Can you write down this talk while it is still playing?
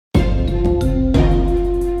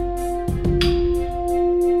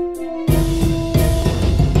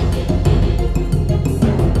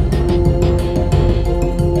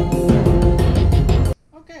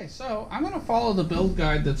the build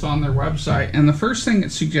guide that's on their website, and the first thing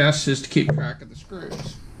it suggests is to keep track of the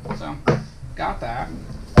screws. So, got that.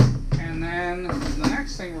 And then the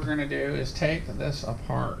next thing we're going to do is take this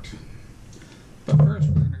apart. But first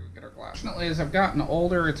we're going to go get our glass. Fortunately, as I've gotten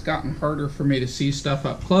older, it's gotten harder for me to see stuff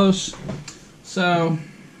up close. So,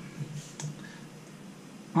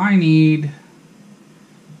 I need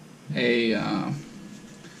a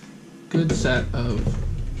good set of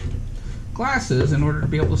glasses in order to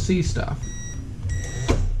be able to see stuff.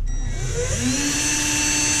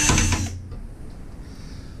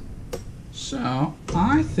 So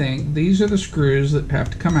I think these are the screws that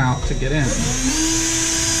have to come out to get in.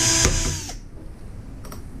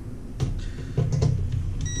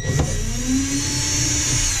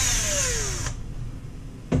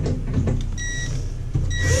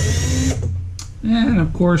 And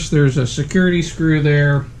of course there's a security screw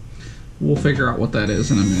there. We'll figure out what that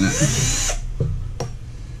is in a minute.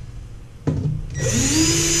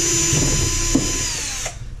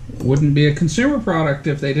 It wouldn't be a consumer product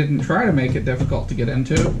if they didn't try to make it difficult to get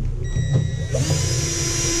into.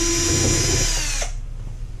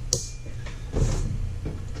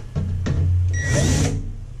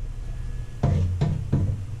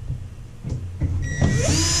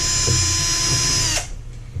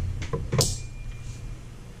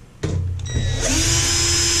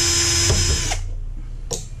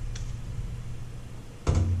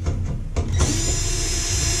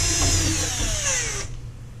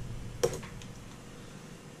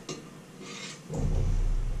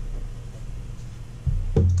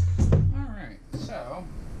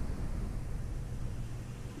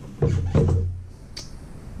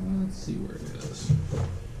 Let's see where it is.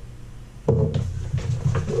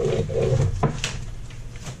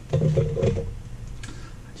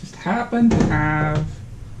 I just happen to have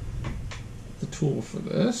the tool for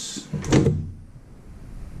this.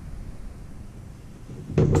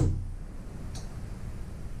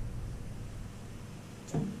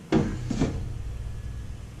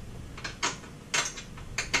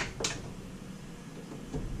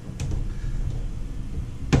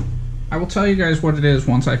 I will tell you guys what it is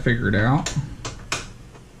once I figure it out,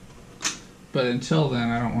 but until then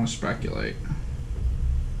I don't want to speculate.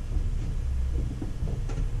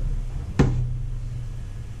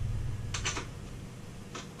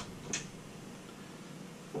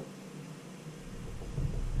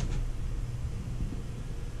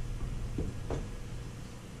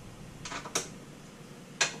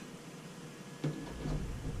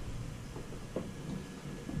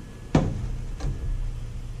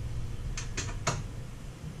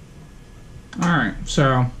 Alright,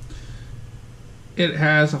 so it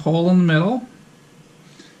has a hole in the middle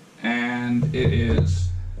and it is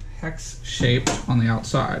hex shaped on the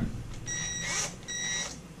outside.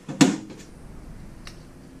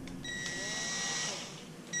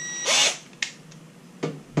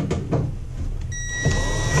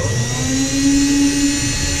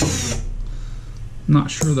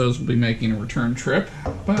 Not sure those will be making a return trip,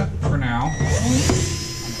 but for now,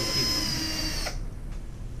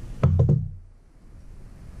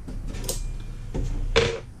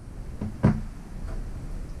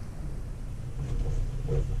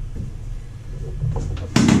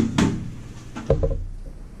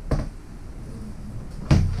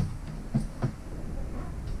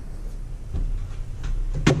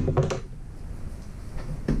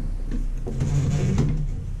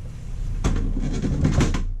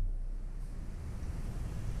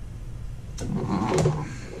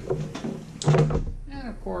 and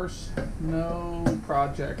of course, no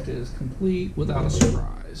project is complete without a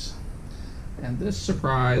surprise. And this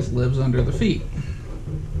surprise lives under the feet.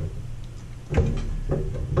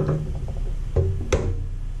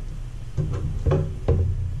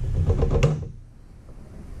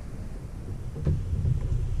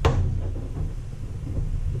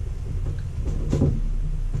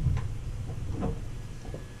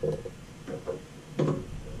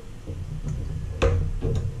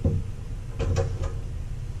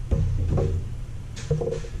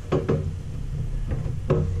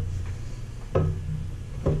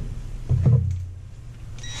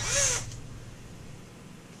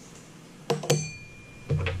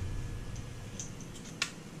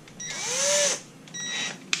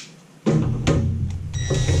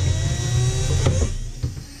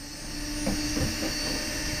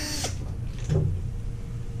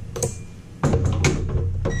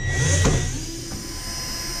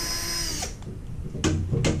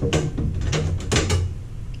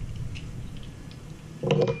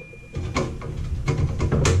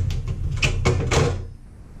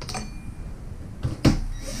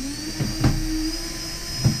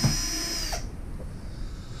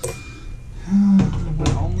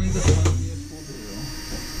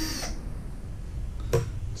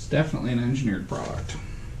 definitely an engineered product.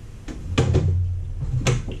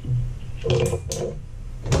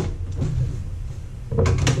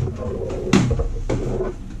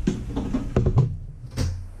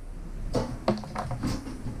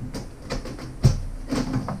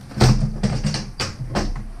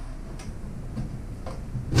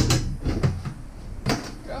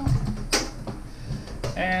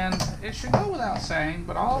 And it should go without saying,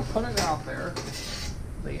 but I'll put it out there.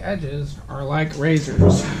 The edges are like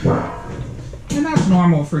razors. And that's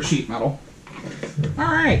normal for sheet metal.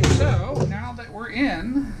 Alright, so now that we're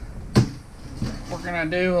in, we're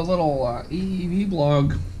going to do a little EEV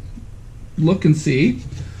blog look and see.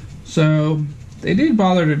 So they did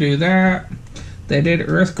bother to do that. They did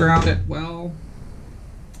earth ground it well.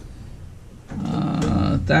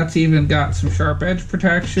 That's even got some sharp edge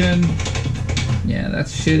protection. Yeah,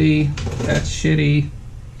 that's shitty. That's shitty.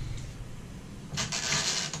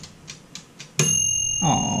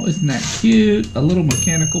 Oh, isn't that cute? A little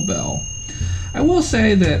mechanical bell. I will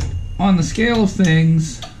say that on the scale of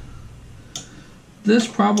things, this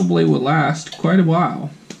probably would last quite a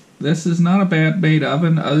while. This is not a bad made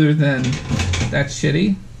oven other than that's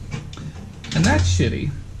shitty. And that's shitty.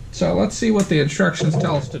 So let's see what the instructions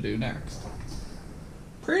tell us to do next.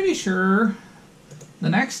 Pretty sure the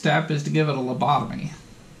next step is to give it a lobotomy.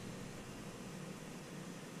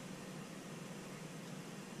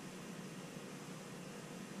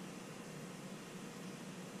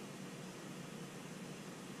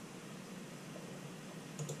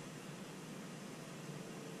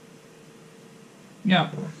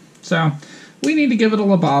 Yep. So we need to give it a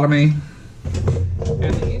lobotomy.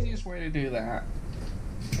 And the easiest way to do that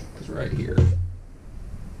is right here.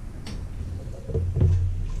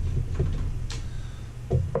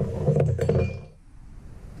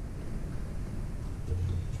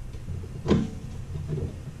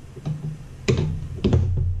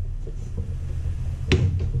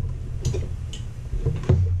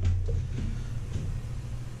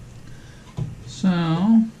 So,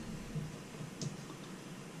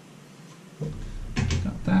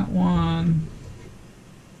 got that one.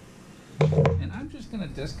 And I'm just going to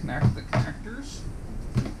disconnect the connectors.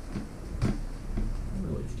 I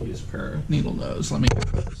really could use a pair of needle nose. Let me get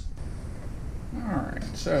those. Alright,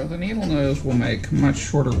 so the needle nose will make much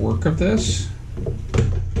shorter work of this.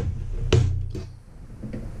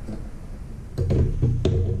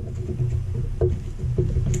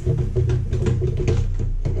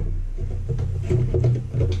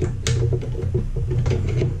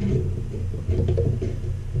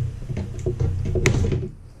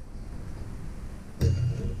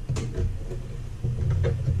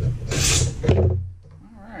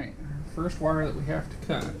 First wire that we have to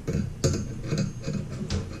cut.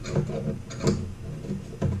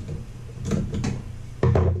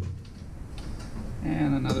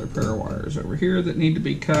 And another pair of wires over here that need to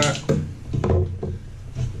be cut.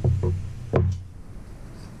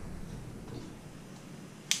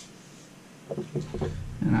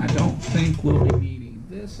 And I don't think we'll be needing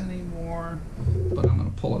this anymore, but I'm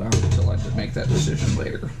going to pull it out until I make that decision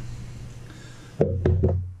later.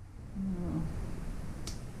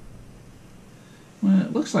 Well,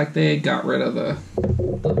 it looks like they got rid of the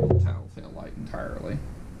little tattletale light entirely.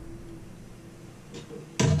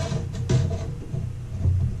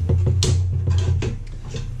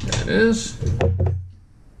 There it is.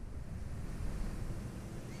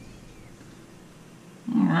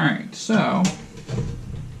 All right, so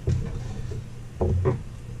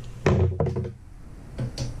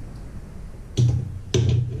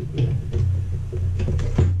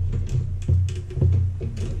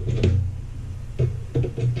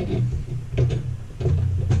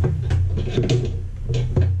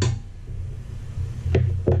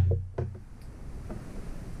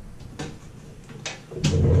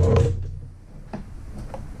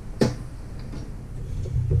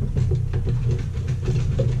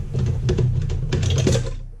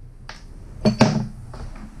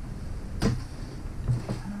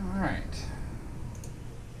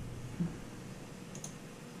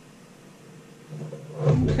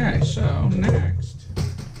okay, so next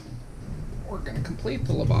we're going to complete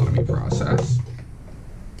the lobotomy process.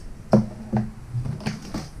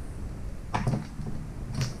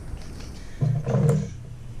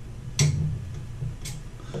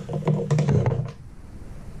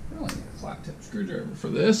 Really need a flat tip screwdriver for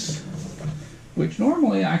this, which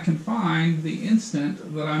normally I can find the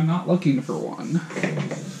instant that I'm not looking for one.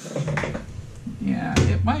 Yeah,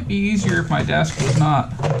 it might be easier if my desk was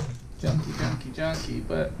not junky,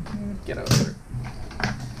 but get over it.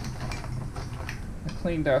 A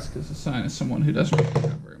clean desk is a sign of someone who doesn't really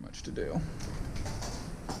have very much to do.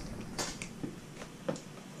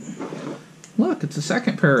 luck, it's a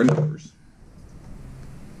second pair of numbers.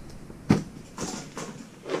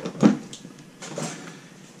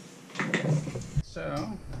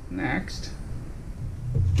 So, next,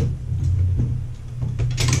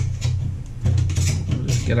 we'll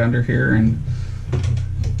just get under here and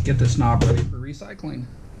get this knob ready for recycling.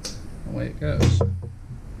 Away it goes.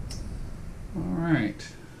 Alright.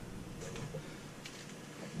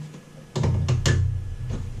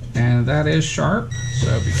 And that is sharp,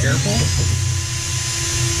 so be careful.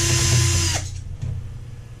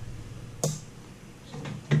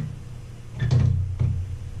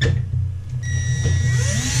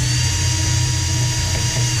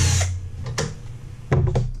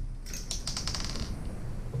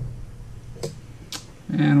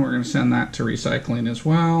 And we're going to send that to recycling as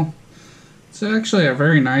well. It's actually a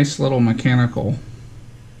very nice little mechanical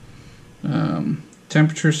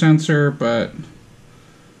temperature sensor, but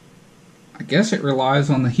I guess it relies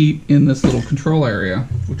on the heat in this little control area,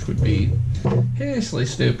 which would be hideously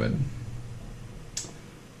stupid.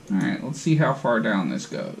 Alright, let's see how far down this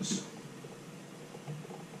goes.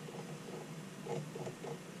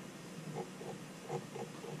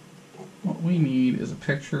 What we need is a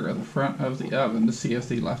picture of the front of the oven to see if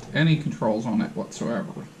they left any controls on it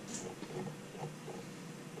whatsoever.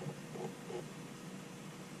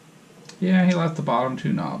 Yeah, he left the bottom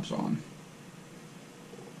two knobs on.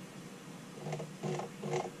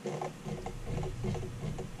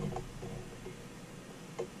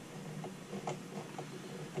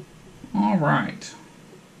 Alright.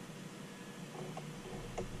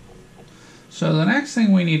 So the next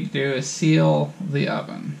thing we need to do is seal the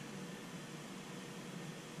oven.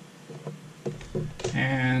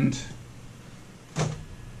 And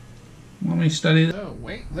let me study this. Oh,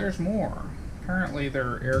 wait, there's more. Apparently there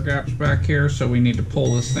are air gaps back here, so we need to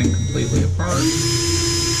pull this thing completely apart.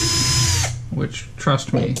 Which,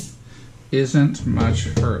 trust me, isn't much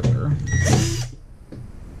further.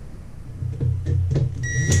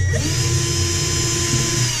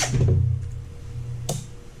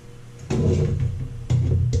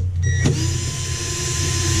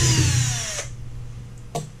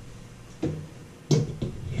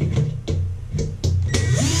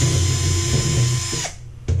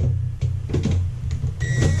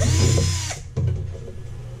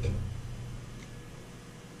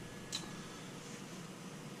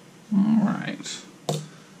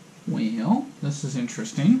 Well, this is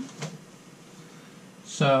interesting.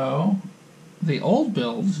 So, the old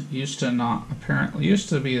builds used to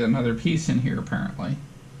be another piece in here apparently.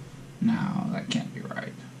 No, that can't be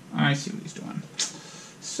right. I see what he's doing.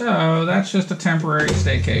 So, that's just a temporary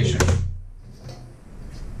staycation.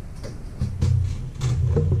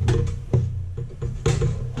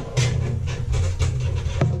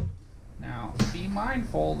 Now, be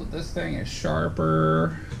mindful that this thing is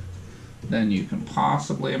sharper than you can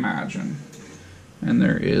possibly imagine. And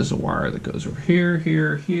there is a wire that goes over here,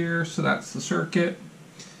 here, here, so that's the circuit.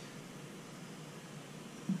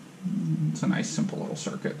 It's a nice simple little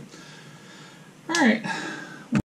circuit. Alright,